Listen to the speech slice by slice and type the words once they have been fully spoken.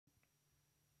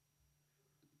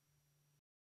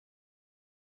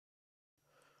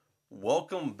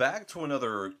Welcome back to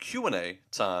another Q&A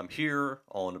time here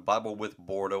on Bible with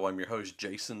Bordeaux. I'm your host,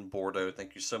 Jason Bordeaux.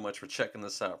 Thank you so much for checking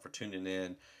this out, for tuning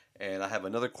in. And I have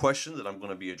another question that I'm going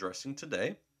to be addressing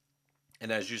today.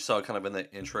 And as you saw kind of in the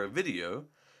intro video,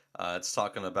 it's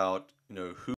talking about,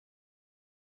 who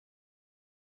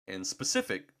in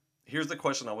specific. Here's the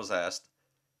question I was asked.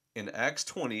 In Acts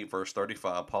 20, verse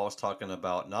 35, Paul is talking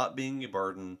about not being a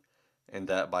burden and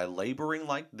that by laboring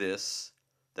like this,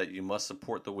 that you must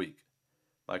support the weak.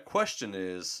 My question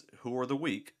is, who are the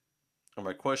weak? Or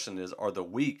my question is, are the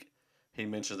weak he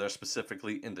mentions there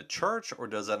specifically in the church, or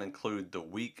does that include the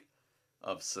weak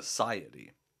of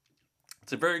society?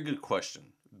 It's a very good question.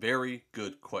 Very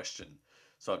good question.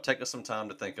 So I've taken some time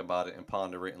to think about it and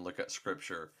ponder it and look at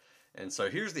scripture. And so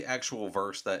here's the actual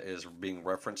verse that is being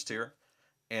referenced here.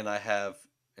 And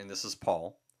this is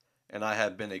Paul, and I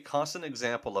have been a constant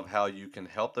example of how you can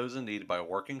help those in need by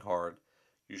working hard.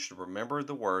 You should remember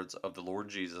the words of the Lord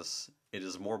Jesus. It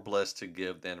is more blessed to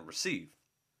give than receive.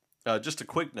 Just a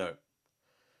quick note.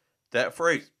 That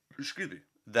phrase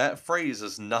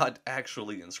is not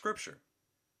actually in Scripture.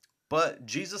 But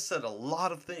Jesus said a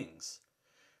lot of things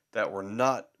that were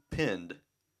not penned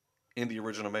in the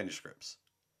original manuscripts,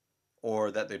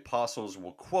 or that the apostles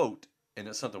will quote, and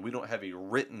it's something we don't have a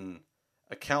written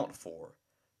account for.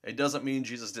 It doesn't mean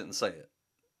Jesus didn't say it.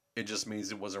 It just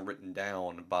means it wasn't written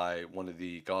down by one of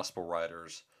the gospel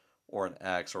writers or in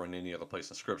Acts or in any other place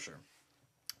in Scripture.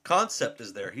 Concept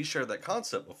is there. He shared that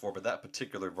concept before, but that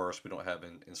particular verse we don't have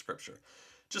in Scripture.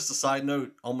 Just a side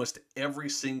note, almost every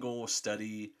single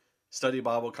study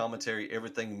Bible commentary,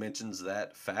 everything mentions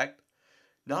that fact.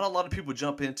 Not a lot of people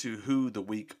jump into who the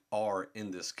weak are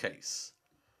in this case.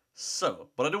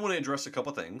 But I do want to address a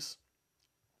couple things.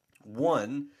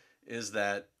 One is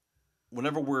that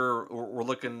whenever we're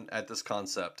looking at this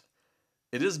concept,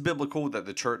 it is biblical that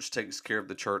the church takes care of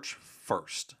the church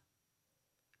first.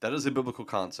 That is a biblical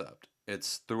concept.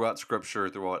 It's throughout Scripture,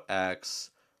 throughout Acts.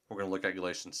 We're going to look at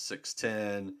Galatians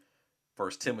 6:10,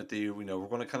 1 Timothy. We're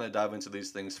going to kind of dive into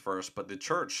these things first, but the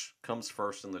church comes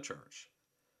first in the church.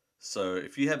 So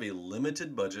if you have a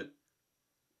limited budget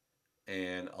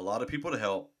and a lot of people to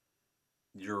help,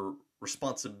 your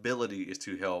responsibility is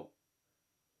to help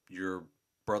your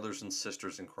brothers and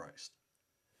sisters in Christ.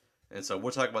 And so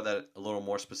we'll talk about that a little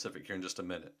more specific here in just a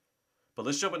minute. But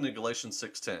let's jump into Galatians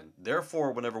 6:10.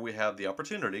 Therefore, whenever we have the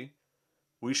opportunity,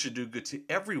 we should do good to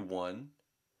everyone,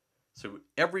 so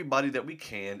everybody that we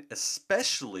can,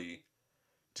 especially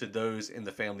to those in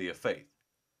the family of faith.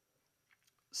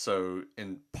 So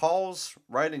in Paul's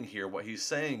writing here, what he's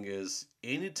saying is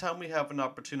anytime we have an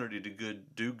opportunity to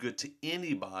do good to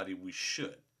anybody, we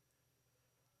should.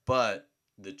 But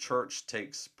the church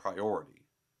takes priority.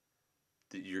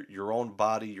 Your own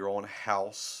body, your own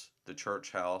house, the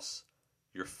church house,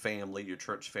 your family, your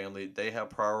church family, they have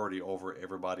priority over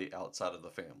everybody outside of the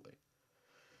family.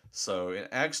 So in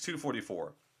Acts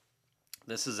 2:44,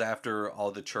 this is after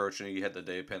all the church, you had the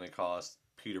day of Pentecost.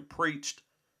 Peter preached,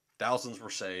 thousands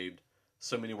were saved,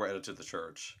 so many were added to the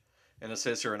church. And it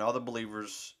says here, and all the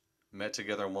believers met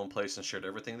together in one place and shared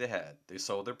everything they had. They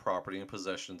sold their property and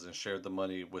possessions and shared the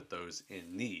money with those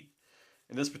in need.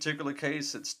 In this particular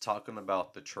case, it's talking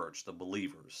about the church, the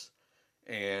believers.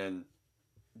 And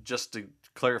just to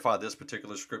clarify this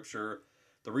particular scripture,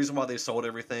 the reason why they sold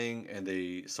everything and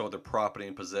they sold their property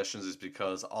and possessions is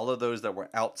because all of those that were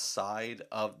outside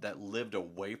of that lived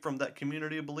away from that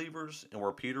community of believers and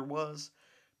where Peter was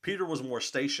more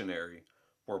stationary,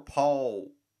 where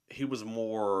Paul, he was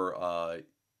more,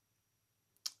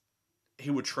 he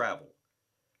would travel.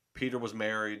 Peter was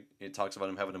married. It talks about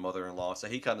him having a mother-in-law, so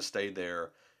he kind of stayed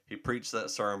there. He preached that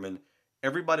sermon.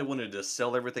 Everybody wanted to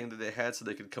sell everything that they had so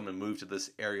they could come and move to this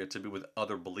area to be with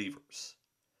other believers.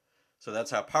 So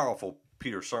that's how powerful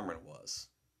Peter's sermon was.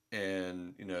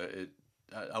 And,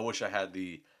 I wish I had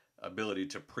the ability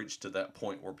to preach to that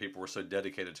point where people were so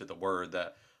dedicated to the word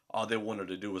that all they wanted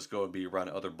to do was go and be around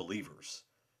other believers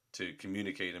to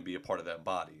communicate and be a part of that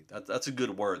body. That's a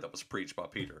good word that was preached by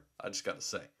Peter, I just got to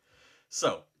say.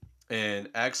 So, in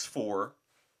Acts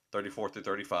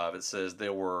 4:34-35, it says,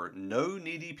 there were no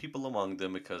needy people among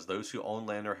them because those who owned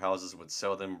land or houses would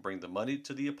sell them and bring the money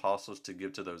to the apostles to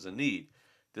give to those in need.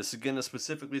 This again is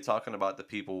specifically talking about the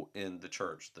people in the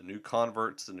church, the new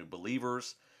converts, the new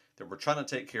believers, that were trying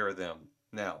to take care of them.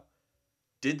 Now,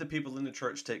 did the people in the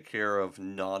church take care of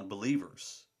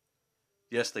non-believers?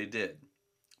 Yes, they did.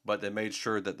 But they made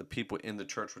sure that the people in the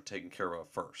church were taken care of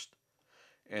first.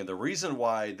 And the reason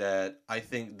why that I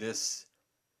think this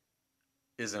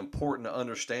is important to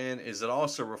understand is it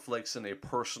also reflects in our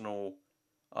personal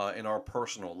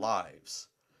lives.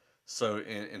 So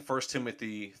in 1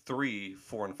 Timothy 3,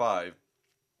 4, and 5,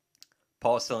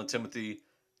 Paul is telling Timothy,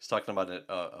 he's talking about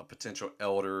a potential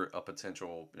elder, a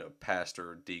potential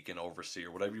pastor, deacon,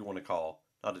 overseer, whatever you want to call,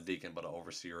 not a deacon, but an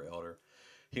overseer or elder.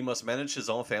 He must manage his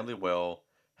own family well,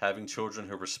 having children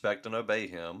who respect and obey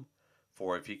him.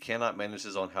 For if he cannot manage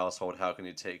his own household, how can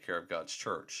he take care of God's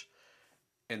church?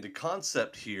 And the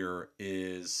concept here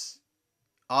is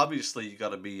obviously you got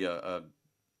to be a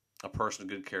person of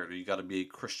good character. You got to be a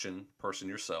Christian person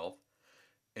yourself.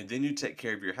 And then you take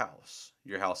care of your house.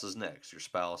 Your house is next, your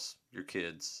spouse, your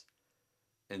kids,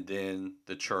 and then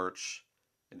the church,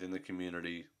 and then the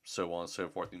community, so on and so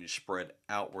forth. And you spread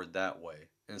outward that way.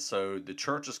 And so the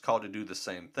church is called to do the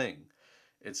same thing.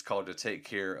 It's called to take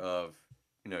care of,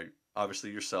 you know, obviously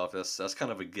yourself. That's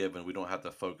kind of a given. We don't have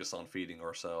to focus on feeding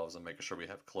ourselves and making sure we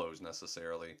have clothes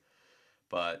necessarily.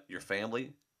 But your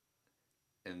family,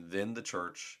 and then the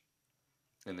church,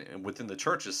 and within the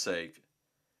church's sake,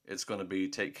 it's going to be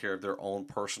take care of their own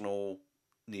personal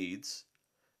needs,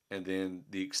 and then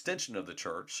the extension of the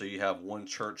church. So you have one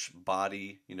church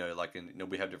body, like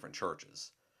we have different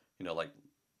churches, like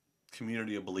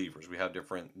community of believers. We have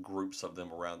different groups of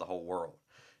them around the whole world.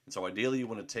 And so ideally you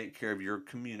want to take care of your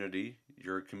community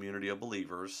of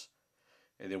believers.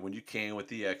 And then when you can, with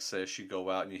the excess, you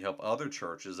go out and you help other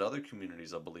churches, other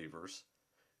communities of believers.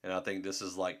 And I think this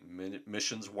is like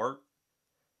missions work.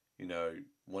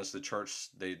 Once the church,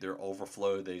 they're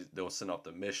overflow, they'll send off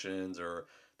the missions, or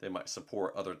they might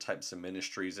support other types of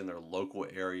ministries in their local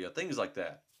area, things like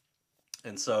that.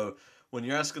 And so when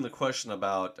you're asking the question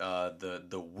about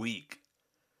the week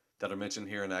that are mentioned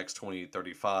here in Acts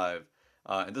 20:35,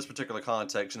 in this particular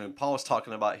context, Paul is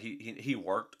talking about he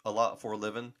worked a lot for a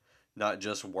living, not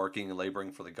just working and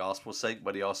laboring for the gospel's sake,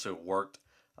 but he also worked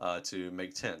to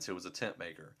make tents. He was a tent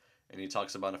maker. And he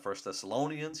talks about in 1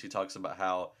 Thessalonians, he talks about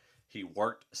how he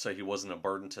worked so he wasn't a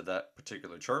burden to that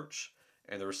particular church.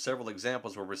 And there were several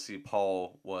examples where we see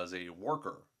Paul was a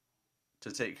worker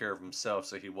to take care of himself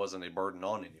so he wasn't a burden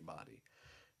on anybody.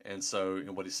 And so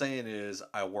what he's saying is,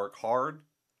 I work hard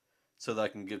so that I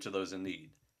can give to those in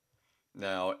need.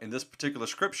 Now, in this particular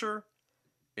scripture,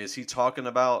 is he talking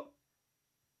about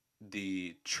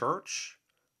the church,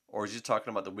 or is he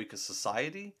talking about the weak of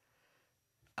society?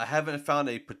 I haven't found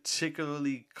a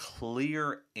particularly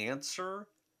clear answer,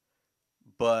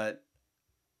 but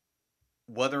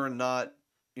whether or not,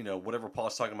 whatever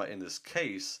Paul's talking about in this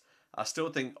case, I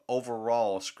still think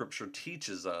overall Scripture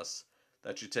teaches us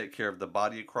that you take care of the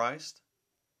body of Christ,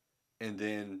 and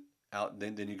then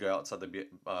you go outside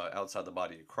the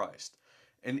body of Christ.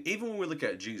 And even when we look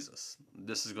at Jesus,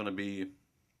 this is going to be,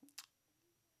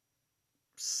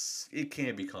 it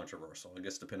can be controversial, I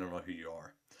guess, depending on who you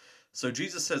are. So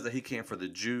Jesus says that he came for the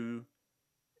Jew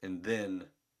and then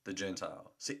the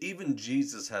Gentile. See, even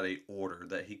Jesus had a order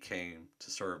that he came to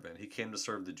serve in. He came to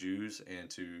serve the Jews and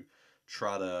to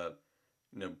try to,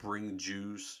 bring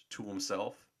Jews to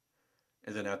himself.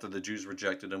 And then after the Jews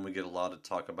rejected him, we get a lot of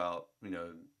talk about,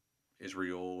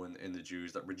 Israel and the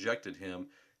Jews that rejected him.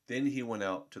 Then he went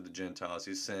out to the Gentiles.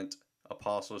 He sent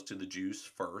apostles to the Jews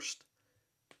first,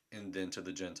 and then to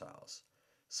the Gentiles.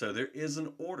 So there is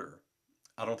an order.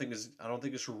 I don't think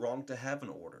it's wrong to have an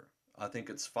order. I think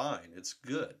it's fine. It's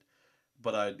good.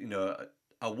 But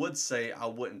I would say I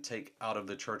wouldn't take out of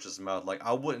the church's mouth. Like,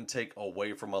 I wouldn't take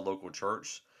away from my local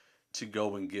church to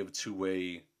go and give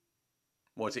to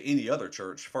any other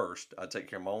church first. I'd take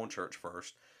care of my own church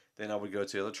first. Then I would go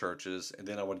to other churches, and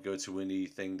then I would go to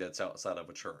anything that's outside of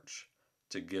a church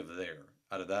to give there,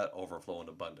 out of that overflow and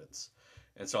abundance.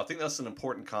 And so I think that's an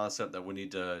important concept that we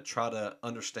need to try to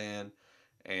understand.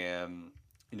 And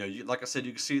like I said,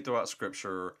 you can see it throughout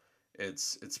Scripture.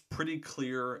 It's pretty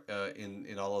clear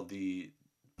in all of the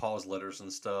Paul's letters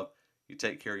and stuff. You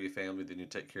take care of your family, then you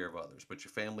take care of others. But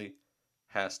your family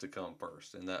has to come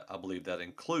first, and that, I believe, that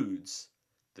includes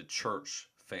the church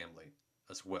family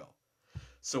as well.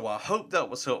 So I hope that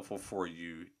was helpful for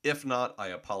you. If not, I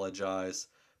apologize.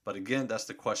 But again, that's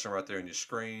the question right there on your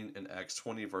screen in Acts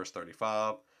 20, verse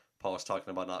 35. Paul is talking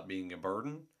about not being a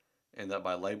burden, and that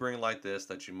by laboring like this,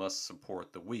 that you must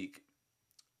support the weak.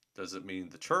 Does it mean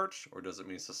the church, or does it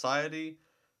mean society?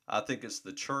 I think it's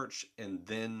the church and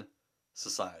then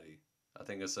society. I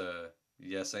think it's a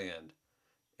yes and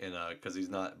because he's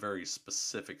not very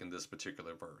specific in this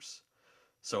particular verse.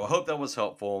 So I hope that was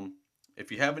helpful. If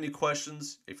you have any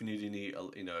questions, if you need any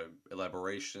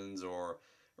elaborations or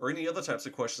any other types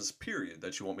of questions, period,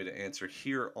 that you want me to answer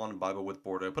here on Bible with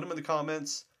Bordeaux, put them in the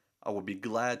comments. I will be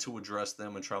glad to address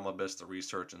them and try my best to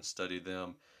research and study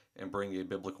them and bring a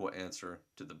biblical answer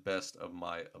to the best of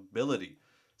my ability.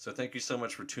 So thank you so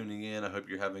much for tuning in. I hope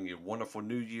you're having a wonderful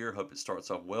new year. Hope it starts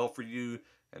off well for you.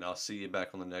 And I'll see you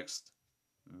back on the next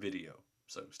video.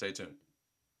 So stay tuned.